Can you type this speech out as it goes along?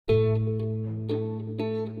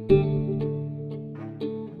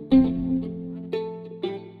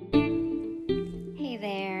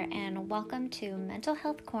to Mental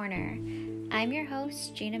Health Corner. I'm your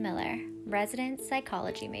host, Gina Miller, resident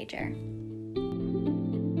psychology major.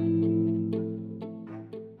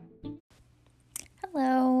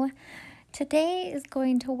 Hello. Today is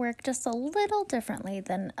going to work just a little differently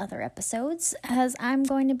than other episodes, as I'm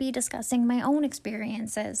going to be discussing my own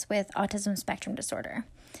experiences with autism spectrum disorder.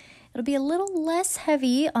 It'll be a little less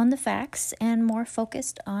heavy on the facts and more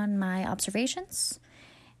focused on my observations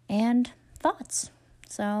and thoughts.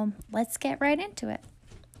 So let's get right into it.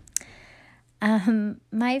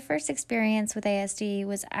 My first experience with ASD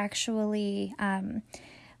was actually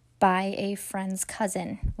by a friend's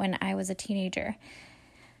cousin when I was a teenager.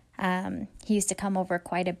 He used to come over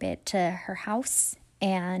quite a bit to her house,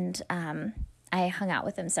 and I hung out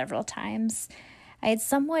with him several times. I had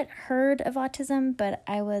somewhat heard of autism, but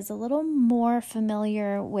I was a little more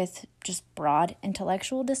familiar with just broad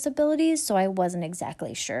intellectual disabilities, so I wasn't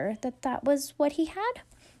exactly sure that was what he had.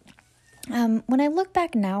 When I look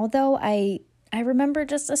back now, though, I remember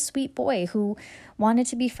just a sweet boy who wanted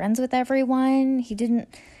to be friends with everyone. He didn't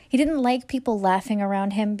like people laughing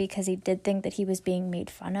around him because he did think that he was being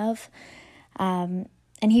made fun of. And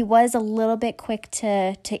he was a little bit quick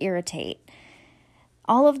to irritate.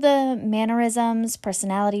 All of the mannerisms,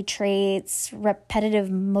 personality traits, repetitive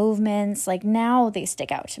movements, now they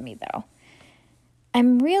stick out to me, though.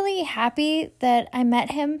 I'm really happy that I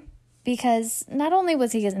met him because not only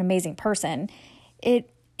was he an amazing person, it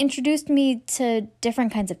introduced me to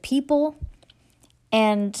different kinds of people,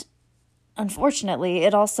 and unfortunately,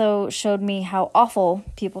 it also showed me how awful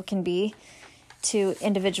people can be to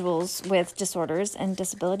individuals with disorders and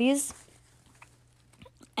disabilities.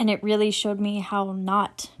 And it really showed me how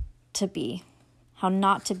not to be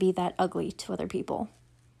that ugly to other people.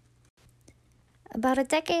 About a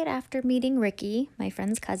decade after meeting Ricky, my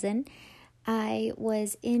friend's cousin, I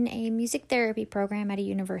was in a music therapy program at a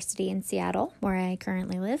university in Seattle, where I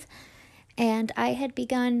currently live, and I had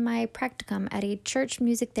begun my practicum at a church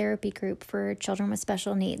music therapy group for children with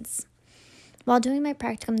special needs. While doing my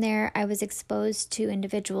practicum there, I was exposed to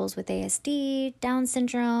individuals with ASD, Down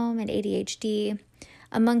syndrome, and ADHD,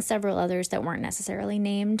 among several others that weren't necessarily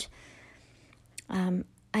named.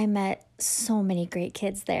 I met so many great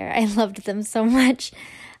kids there. I loved them so much.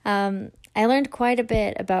 I learned quite a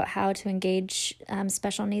bit about how to engage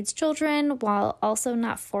special needs children while also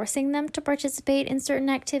not forcing them to participate in certain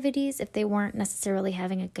activities if they weren't necessarily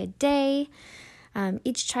having a good day.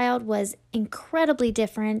 Each child was incredibly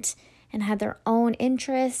different and had their own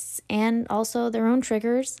interests and also their own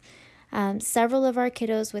triggers. Several of our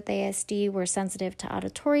kiddos with ASD were sensitive to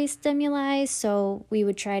auditory stimuli, so we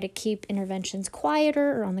would try to keep interventions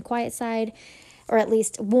quieter or on the quiet side, or at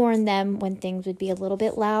least warn them when things would be a little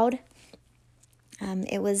bit loud.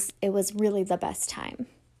 It was really the best time.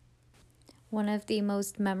 One of the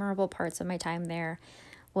most memorable parts of my time there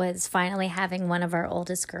was finally having one of our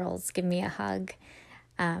oldest girls give me a hug.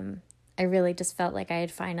 I really just felt like I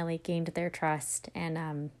had finally gained their trust,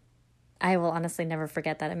 and I will honestly never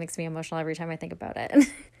forget that. It makes me emotional every time I think about it.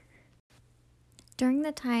 During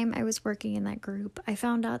the time I was working in that group, I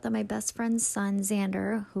found out that my best friend's son,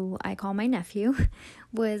 Xander, who I call my nephew,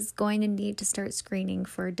 was going to need to start screening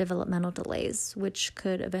for developmental delays, which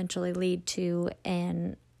could eventually lead to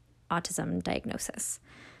an autism diagnosis.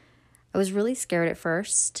 I was really scared at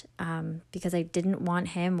first because I didn't want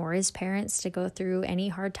him or his parents to go through any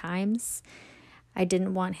hard times. I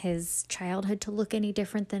didn't want his childhood to look any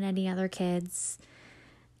different than any other kids.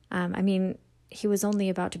 He was only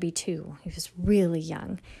about to be 2. He was really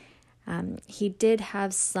young. He did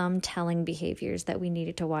have some telling behaviors that we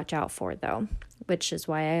needed to watch out for, though, which is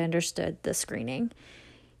why I understood the screening.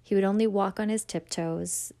 He would only walk on his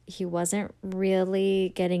tiptoes. He wasn't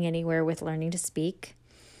really getting anywhere with learning to speak.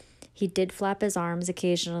 He did flap his arms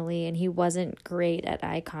occasionally, and he wasn't great at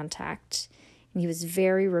eye contact. And he was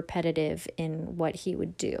very repetitive in what he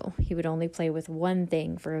would do. He would only play with one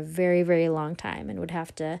thing for a very, very long time and would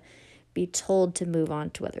have to be told to move on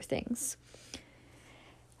to other things.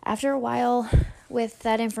 After a while with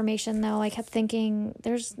that information, though, I kept thinking,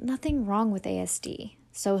 there's nothing wrong with ASD,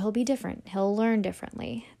 so he'll be different. He'll learn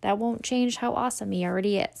differently. That won't change how awesome he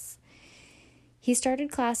already is. He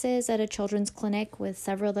started classes at a children's clinic with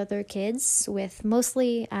several other kids with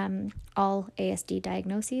mostly all ASD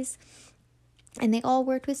diagnoses, and they all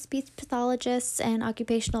worked with speech pathologists and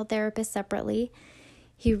occupational therapists separately.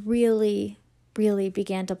 He really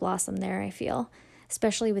began to blossom there, I feel,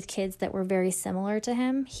 especially with kids that were very similar to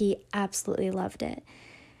him. He absolutely loved it.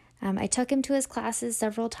 I took him to his classes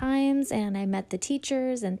several times, and I met the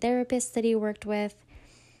teachers and therapists that he worked with.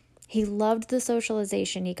 He loved the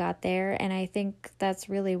socialization he got there, and I think that's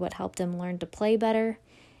really what helped him learn to play better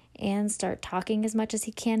and start talking as much as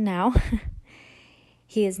he can now.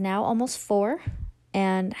 He is now almost 4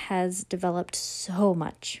 and has developed so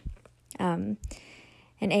much. An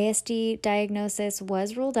ASD diagnosis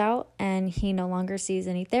was ruled out, and he no longer sees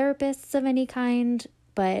any therapists of any kind,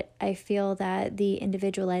 but I feel that the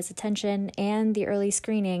individualized attention and the early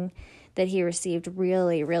screening that he received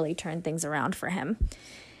really, really turned things around for him.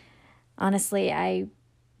 Honestly, I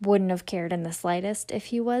wouldn't have cared in the slightest if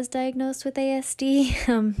he was diagnosed with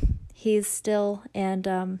ASD. He's still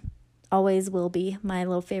and always will be my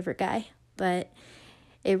little favorite guy, but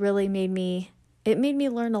it really made me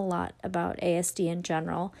learn a lot about ASD in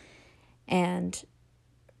general, and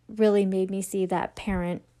really made me see that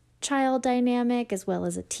parent-child dynamic as well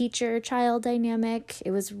as a teacher-child dynamic.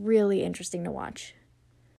 It was really interesting to watch.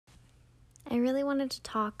 I really wanted to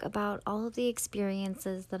talk about all of the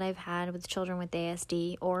experiences that I've had with children with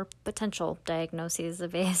ASD or potential diagnoses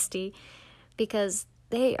of ASD, because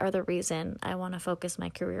they are the reason I want to focus my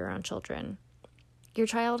career on children. Your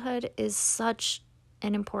childhood is such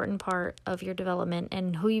an important part of your development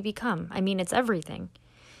and who you become. I mean, it's everything.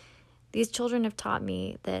 These children have taught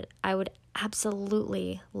me that I would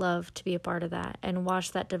absolutely love to be a part of that and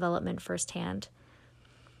watch that development firsthand.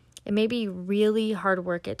 It may be really hard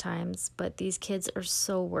work at times, but these kids are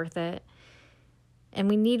so worth it. And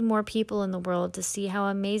we need more people in the world to see how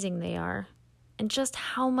amazing they are and just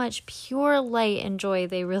how much pure light and joy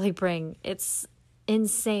they really bring. It's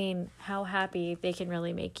insane how happy they can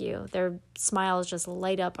really make you. Their smiles just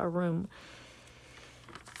light up a room.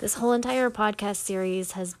 This whole entire podcast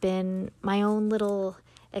series has been my own little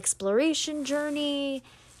exploration journey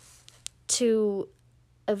to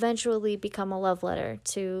eventually become a love letter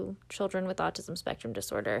to children with autism spectrum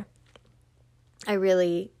disorder. I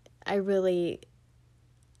really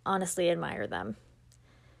honestly admire them.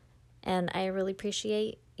 And I really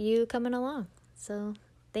appreciate you coming along. So,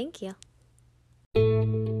 thank you.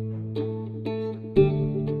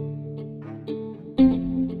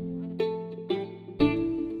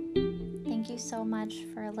 Thank you so much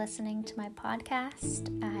for listening to my podcast.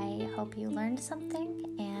 I hope you learned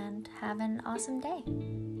something and have an awesome day.